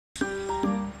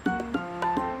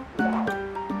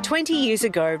20 years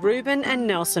ago, Ruben and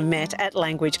Nelson met at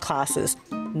language classes.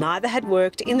 Neither had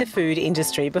worked in the food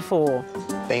industry before.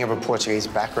 Being of a Portuguese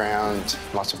background,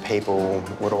 lots of people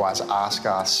would always ask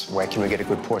us, where can we get a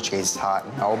good Portuguese tart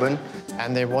in Melbourne?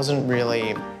 And there wasn't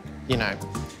really, you know,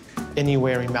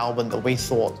 anywhere in Melbourne that we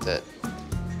thought that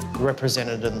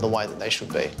represented them the way that they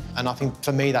should be. And I think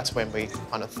for me, that's when we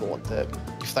kind of thought that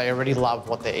if they already love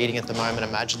what they're eating at the moment,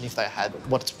 imagine if they had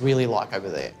what it's really like over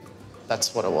there.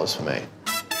 That's what it was for me.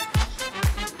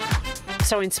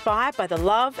 So inspired by the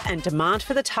love and demand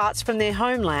for the tarts from their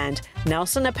homeland,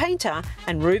 Nelson, a painter,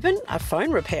 and Ruben, a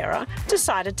phone repairer,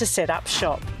 decided to set up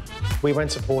shop. We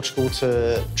went to Portugal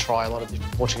to try a lot of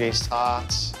different Portuguese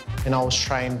tarts, and I was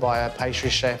trained by a pastry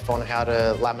chef on how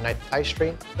to laminate the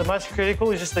pastry. The most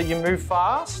critical is just that you move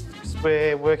fast, because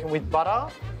we're working with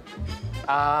butter.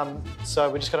 So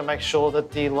we just got to make sure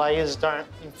that the layers don't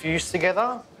infuse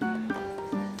together.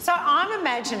 So I'm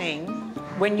imagining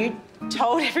when you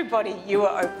told everybody you were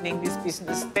opening this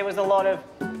business, there was a lot of,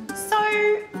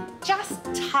 so just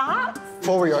tarts?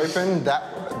 Before we opened,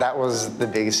 that was the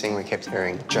biggest thing we kept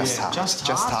hearing. Just tarts.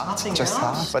 Just tarts, nothing else.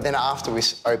 Tarts. But then after we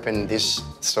opened this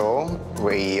store,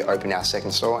 we opened our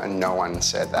second store and no one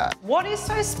said that. What is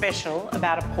so special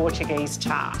about a Portuguese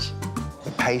tart?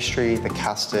 The pastry, the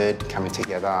custard coming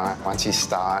together. Once you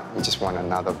start, you just want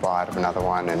another bite of another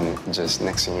one, and just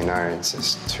next thing you know, it's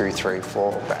just 2, 3,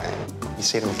 4, bang. You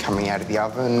see them coming out of the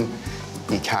oven.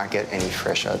 You can't get any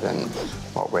fresher than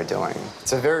what we're doing.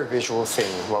 It's a very visual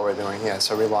thing, what we're doing here,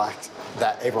 so we like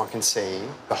that everyone can see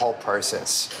the whole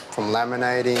process, from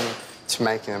laminating to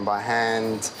making them by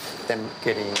hand, then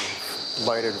getting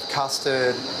loaded with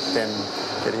custard, then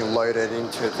getting loaded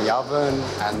into the oven,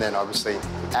 and then obviously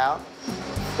out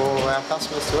for our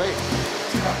customers to eat.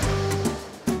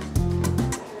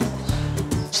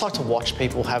 I just like to watch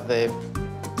people have their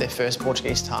first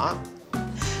Portuguese tart.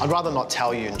 I'd rather not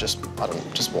tell you and just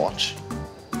watch.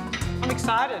 I'm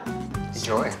excited.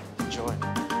 Enjoy. Enjoy.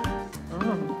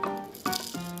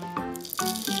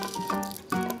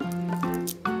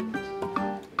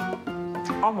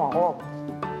 Oh my God.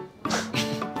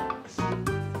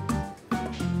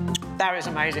 That is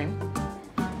amazing.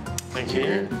 Thank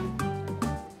you.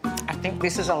 I think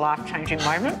this is a life-changing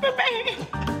moment for me.